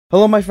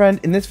Hello my friend,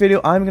 in this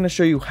video I'm going to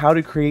show you how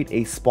to create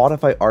a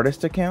Spotify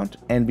artist account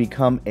and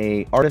become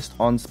an artist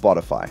on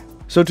Spotify.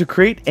 So to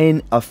create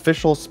an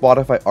official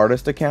Spotify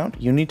artist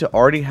account, you need to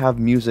already have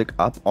music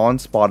up on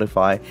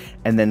Spotify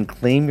and then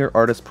claim your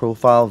artist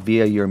profile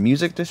via your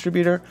music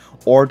distributor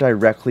or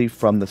directly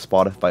from the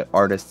Spotify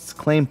artist's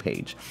claim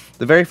page.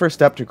 The very first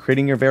step to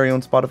creating your very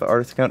own Spotify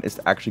artist account is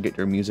to actually get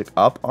your music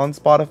up on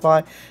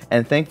Spotify,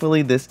 and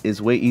thankfully this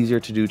is way easier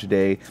to do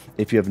today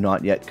if you have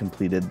not yet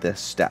completed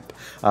this step.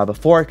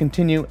 Before I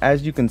continue,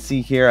 as you can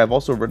see here, I've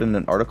also written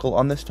an article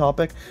on this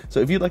topic, so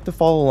if you'd like to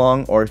follow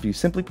along or if you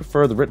simply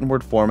prefer the written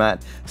word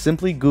format,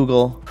 simply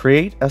Google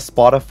create a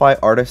Spotify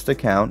artist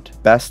account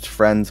best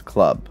friends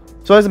club.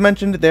 So as I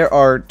mentioned, there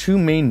are two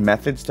main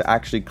methods to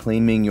actually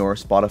claiming your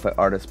Spotify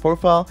artist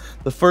profile.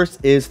 The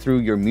first is through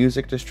your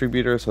music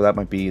distributor, so that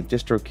might be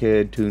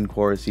DistroKid,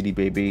 TuneCore, CD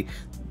Baby,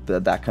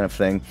 that kind of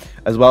thing,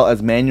 as well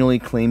as manually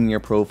claiming your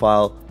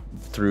profile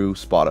through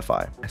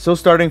Spotify. So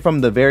starting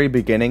from the very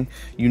beginning,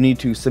 you need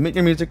to submit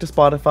your music to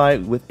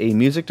Spotify with a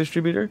music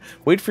distributor,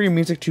 wait for your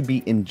music to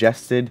be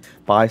ingested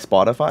by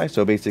Spotify.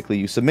 So basically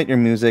you submit your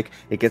music,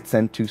 it gets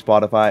sent to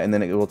Spotify, and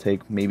then it will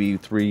take maybe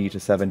 3 to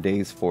 7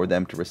 days for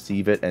them to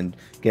receive it and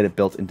get it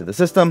built into the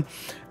system.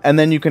 And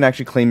then you can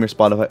actually claim your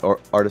Spotify or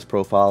artist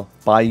profile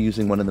by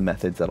using one of the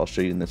methods that I'll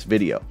show you in this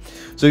video.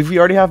 So if you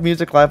already have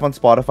music live on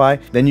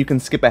Spotify, then you can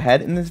skip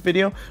ahead in this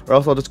video, or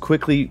else I'll just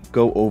quickly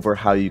go over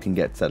how you can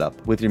get set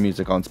up with your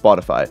music on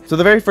Spotify. So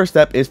the very first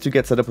step is to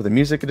get set up with a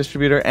music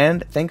distributor,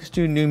 and thanks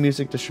to new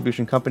music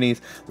distribution companies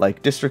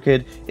like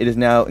DistroKid, it is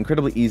now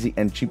incredibly easy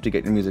and cheap to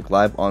get your music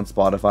live on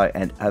Spotify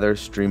and other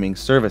streaming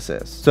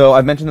services. So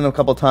I've mentioned them a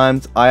couple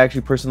times. I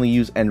actually personally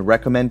use and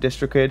recommend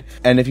DistroKid,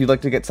 and if you'd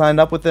like to get signed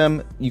up with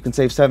them, you can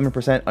save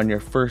 7% on your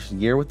first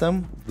year with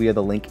them via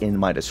the link in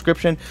my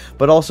description.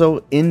 But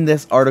also in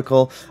this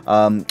article,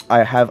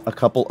 I have a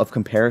couple of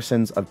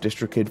comparisons of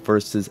DistroKid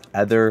versus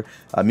other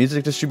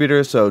music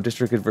distributors. So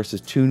DistroKid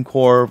versus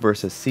TuneCore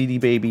versus CD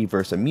Baby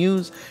versus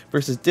Muse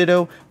versus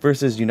Ditto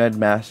versus United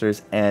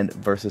Masters and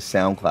versus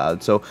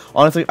SoundCloud. So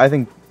honestly, I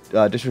think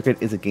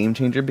DistroKid is a game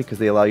changer because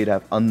they allow you to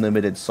have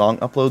unlimited song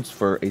uploads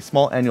for a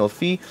small annual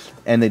fee,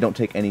 and they don't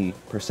take any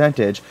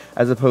percentage,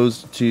 as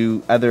opposed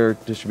to other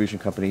distribution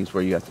companies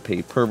where you have to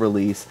pay per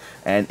release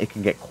and it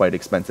can get quite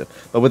expensive.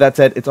 But with that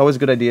said, it's always a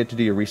good idea to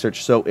do your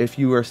research. So if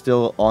you are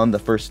still on the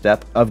first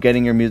step of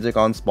getting your music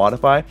on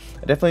Spotify,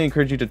 I definitely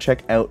encourage you to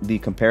check out the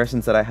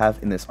comparisons that I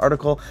have in this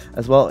article,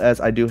 as well as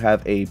I do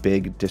have a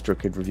big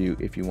DistroKid review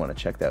if you want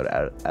to check that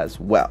out as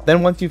well.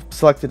 Then once you've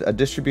selected a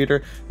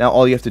distributor, now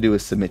all you have to do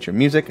is submit your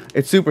music.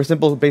 It's super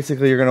simple.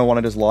 Basically, you're going to want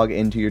to just log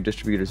into your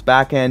distributor's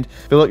backend,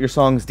 fill out your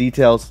song's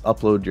details,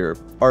 upload your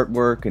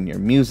artwork and your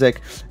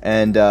music,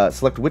 and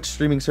select which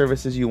streaming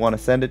services you want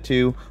to send it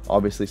to.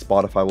 Obviously,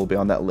 Spotify will be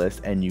on that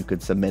list, and you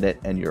could submit it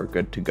and you're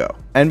good to go.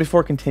 And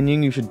before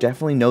continuing, you should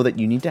definitely know that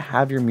you need to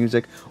have your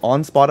music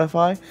on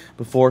Spotify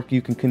before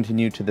you can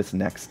continue to this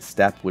next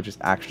step, which is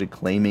actually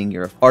claiming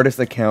your artist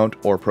account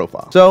or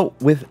profile. So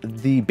with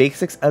the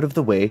basics out of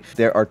the way,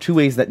 there are two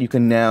ways that you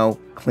can now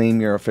claim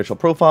your official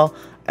profile.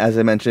 As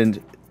I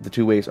mentioned, the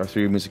two ways are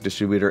through your music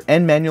distributor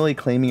and manually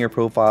claiming your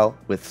profile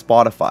with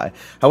Spotify.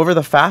 However,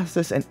 the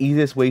fastest and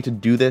easiest way to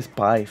do this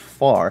by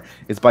far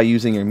is by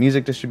using your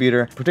music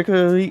distributor,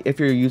 particularly if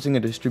you're using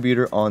a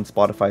distributor on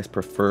Spotify's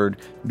preferred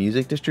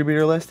music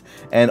distributor list.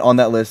 And on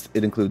that list,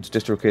 it includes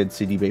DistroKid,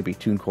 CD Baby,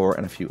 TuneCore,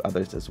 and a few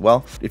others as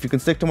well. If you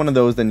can stick to one of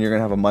those, then you're going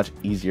to have a much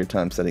easier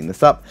time setting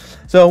this up.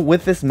 So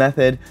with this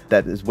method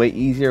that is way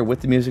easier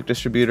with the music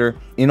distributor,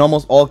 in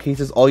almost all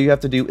cases, all you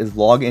have to do is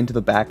log into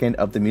the backend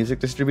of the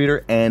music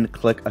distributor and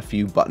click a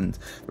few buttons.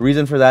 The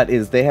reason for that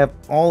is they have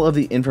all of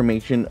the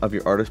information of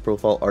your artist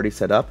profile already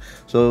set up,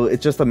 so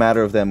it's just a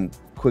matter of them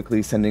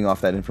quickly sending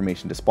off that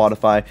information to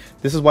Spotify.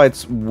 This is why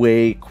it's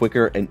way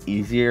quicker and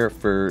easier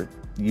for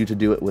you to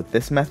do it with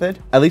this method.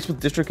 At least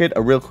with DistroKid,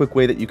 a real quick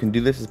way that you can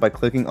do this is by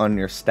clicking on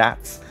your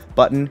stats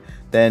button,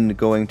 then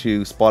going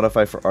to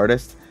Spotify for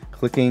Artists,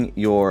 clicking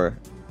your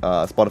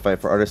Spotify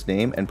for Artist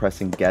name and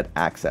pressing Get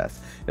Access.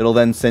 It'll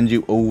then send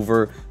you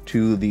over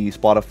to the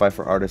Spotify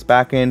for Artist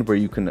backend where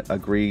you can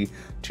agree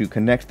to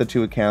connect the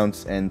two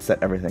accounts and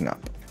set everything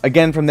up.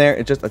 Again, from there,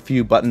 it's just a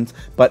few buttons,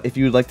 but if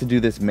you would like to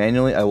do this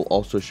manually, I will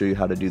also show you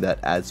how to do that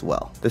as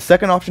well. The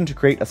second option to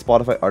create a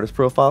Spotify artist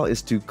profile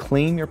is to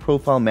claim your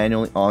profile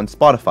manually on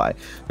Spotify.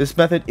 This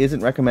method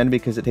isn't recommended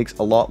because it takes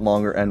a lot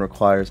longer and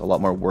requires a lot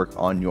more work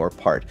on your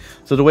part.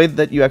 So the way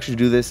that you actually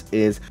do this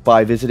is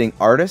by visiting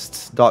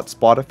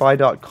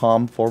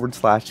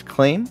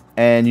artists.spotify.com/claim,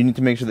 and you need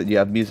to make sure that you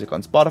have music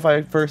on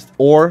Spotify first,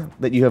 or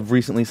that you have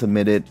recently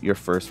submitted your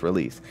first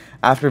release.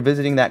 After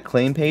visiting that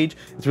claim page,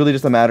 it's really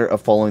just a matter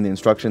of following the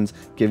instructions instructions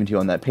given to you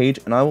on that page,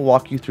 and I will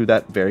walk you through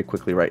that very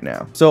quickly right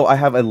now. So I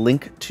have a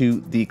link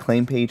to the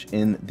claim page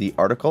in the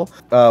article.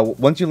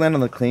 Once you land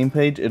on the claim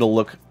page, it'll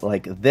look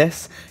like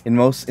this. In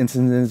most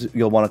instances,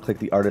 you'll want to click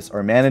the artist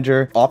or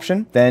manager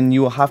option. Then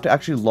you will have to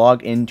actually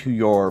log into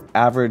your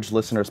average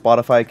listener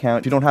Spotify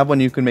account. If you don't have one,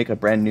 you can make a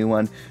brand new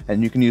one,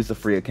 and you can use the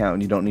free account,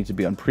 and you don't need to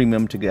be on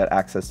premium to get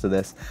access to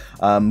this.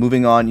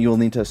 Moving on, you'll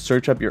need to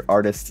search up your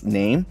artist's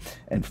name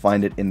and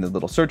find it in the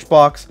little search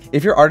box.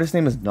 If your artist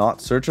name is not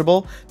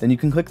searchable, then you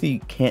can click the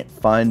can't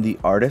find the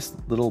artist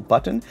little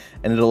button,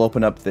 and it'll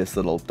open up this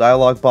little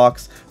dialog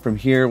box. From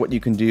here, what you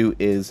can do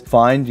is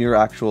find your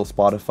actual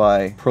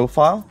Spotify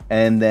profile,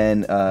 and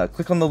then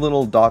click on the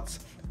little dots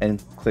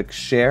and click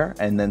share,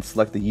 and then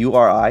select the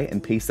URI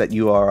and paste that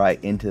URI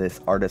into this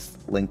artist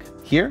link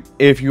here.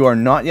 If you are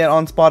not yet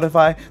on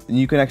Spotify, then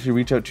you can actually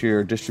reach out to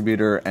your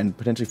distributor and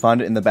potentially find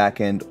it in the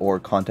back end or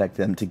contact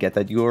them to get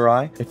that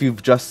URI if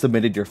you've just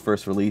submitted your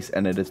first release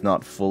and it is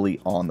not fully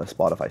on the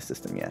Spotify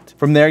system yet.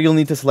 From there, you'll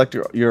need to select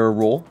your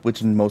role,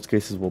 which in most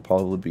cases will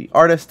probably be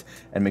artist,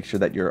 and make sure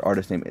that your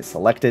artist name is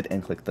selected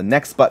and click the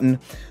next button.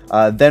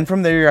 Then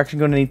from there, you're actually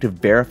going to need to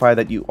verify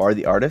that you are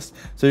the artist.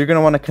 So you're going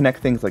to want to connect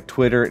things like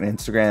Twitter and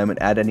Instagram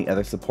and add any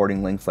other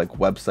supporting links like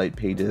website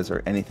pages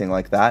or anything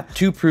like that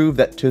to prove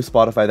that to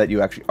Spotify that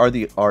you actually are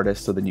the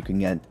artist, so then you can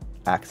get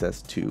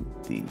access to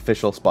the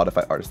official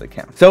Spotify artist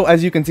account. So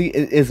as you can see,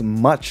 it is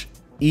much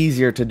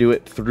easier to do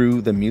it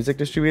through the music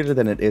distributor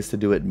than it is to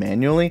do it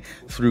manually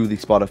through the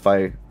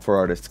Spotify for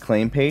Artists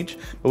claim page.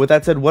 But with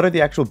that said, what are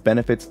the actual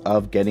benefits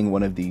of getting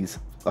one of these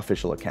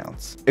official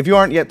accounts? If you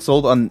aren't yet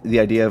sold on the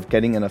idea of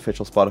getting an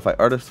official Spotify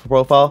artist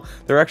profile,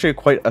 there are actually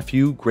quite a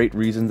few great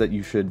reasons that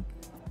you should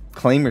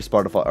claim your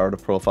Spotify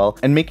artist profile,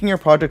 and making your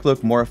project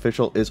look more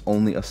official is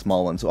only a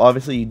small one. So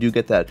obviously you do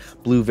get that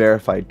blue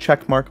verified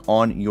check mark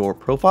on your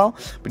profile,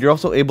 but you're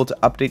also able to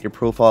update your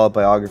profile,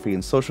 biography,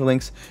 and social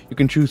links. You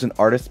can choose an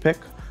artist pick,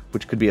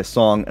 which could be a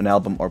song, an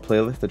album, or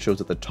playlist that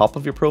shows at the top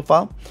of your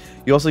profile.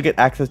 You also get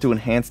access to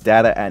enhanced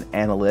data and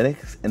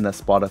analytics in the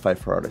Spotify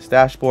for Artists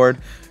dashboard.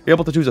 You're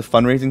able to choose a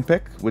fundraising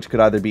pick, which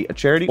could either be a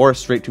charity or a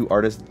straight to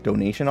artist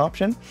donation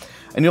option.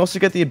 And you also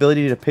get the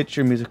ability to pitch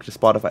your music to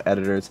Spotify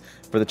editors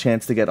for the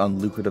chance to get on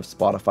lucrative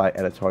Spotify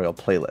editorial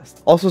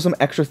playlists. Also, some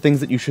extra things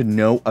that you should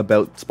know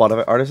about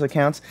Spotify artist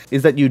accounts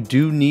is that you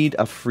do need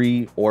a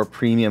free or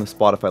premium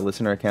Spotify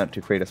listener account to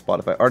create a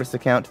Spotify artist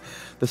account.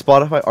 The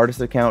Spotify artist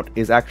account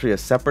is actually a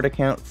separate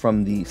account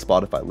from the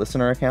Spotify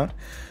listener account.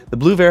 The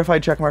blue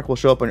verified checkmark will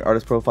show up on your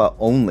artist profile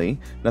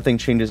only. Nothing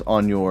changes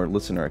on your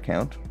listener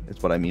account,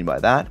 is what I mean by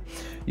that.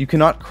 You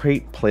cannot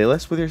create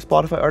playlists with your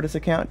Spotify artist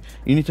account.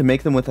 You need to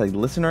make them with a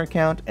listener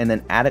account and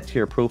then add it to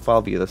your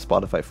profile via the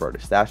Spotify for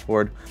Artists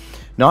dashboard.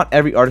 Not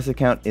every artist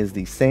account is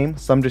the same.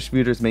 Some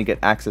distributors may get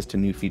access to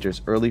new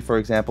features early, for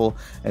example,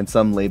 and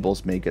some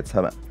labels may get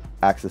some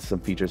access to some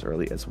features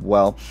early as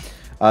well.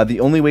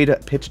 The only way to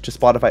pitch to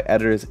Spotify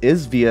editors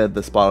is via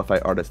the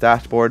Spotify Artist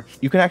dashboard.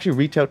 You can actually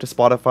reach out to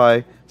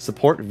Spotify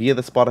support via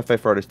the Spotify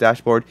for Artists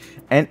dashboard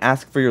and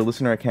ask for your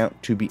listener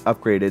account to be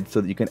upgraded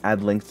so that you can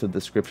add links to the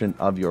description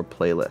of your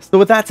playlist. So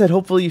with that said,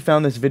 hopefully you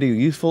found this video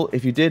useful.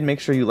 If you did, make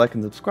sure you like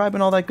and subscribe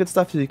and all that good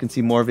stuff so you can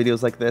see more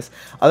videos like this.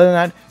 Other than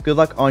that, good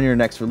luck on your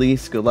next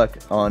release. Good luck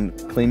on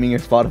claiming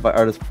your Spotify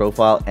artist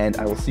profile, and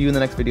I will see you in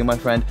the next video, my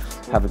friend.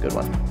 Have a good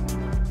one.